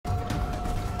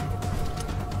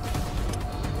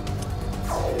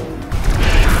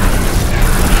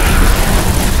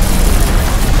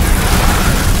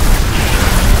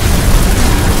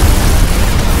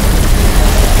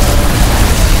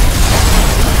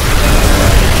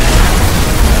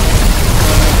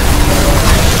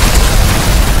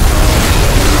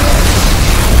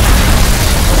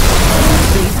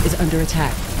under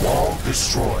attack. Wall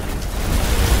destroyed.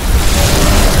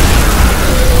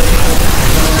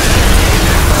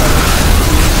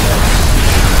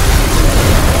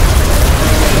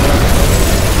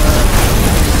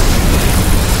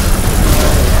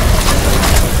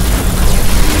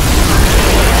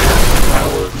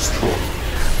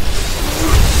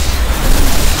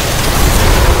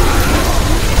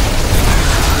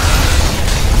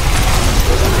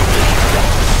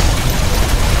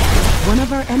 One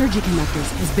of our energy connectors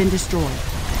has been destroyed.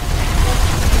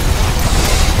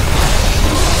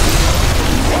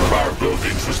 One of our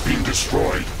buildings has been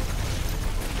destroyed.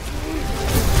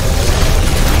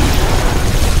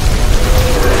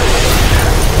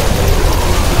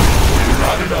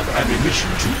 Not enough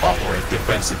ammunition to operate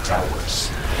defensive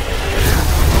towers.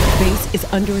 Base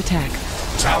is under attack.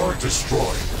 Tower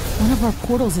destroyed. One of our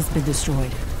portals has been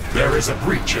destroyed. There is a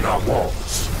breach in our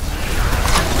walls.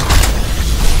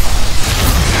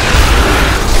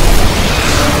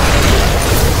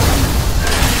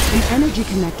 An energy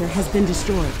connector has been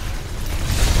destroyed.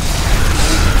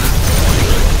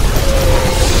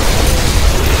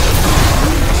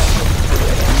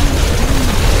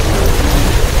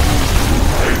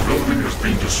 A building has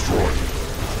been destroyed.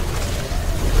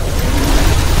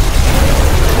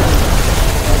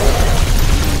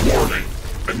 Warning!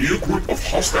 A new group of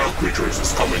hostile creatures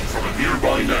is coming from a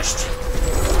nearby nest.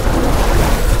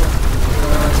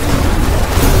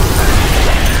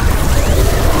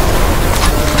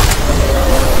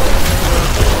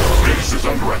 Base is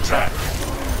under attack.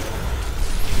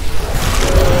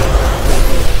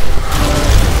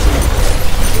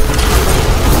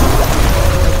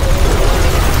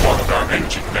 One of our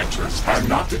energy connectors are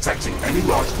not detecting any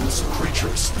large groups of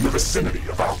creatures in the vicinity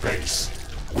of our base.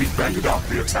 We've banded out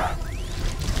the attack.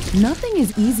 Nothing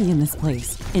is easy in this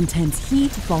place. Intense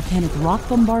heat, volcanic rock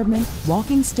bombardment,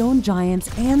 walking stone giants,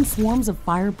 and swarms of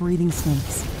fire-breathing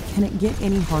snakes. Can it get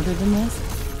any harder than this?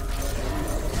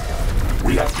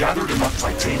 We have gathered enough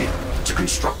titanium to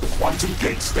construct the quantum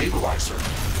gate stabilizer.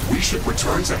 We should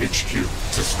return to HQ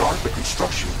to start the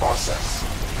construction process.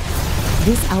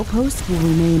 This outpost will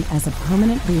remain as a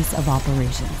permanent base of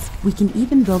operations. We can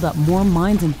even build up more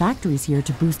mines and factories here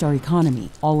to boost our economy.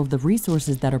 All of the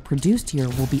resources that are produced here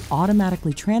will be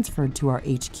automatically transferred to our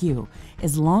HQ,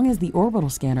 as long as the orbital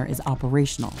scanner is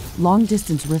operational.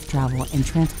 Long-distance rift travel and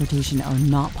transportation are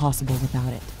not possible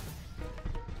without it.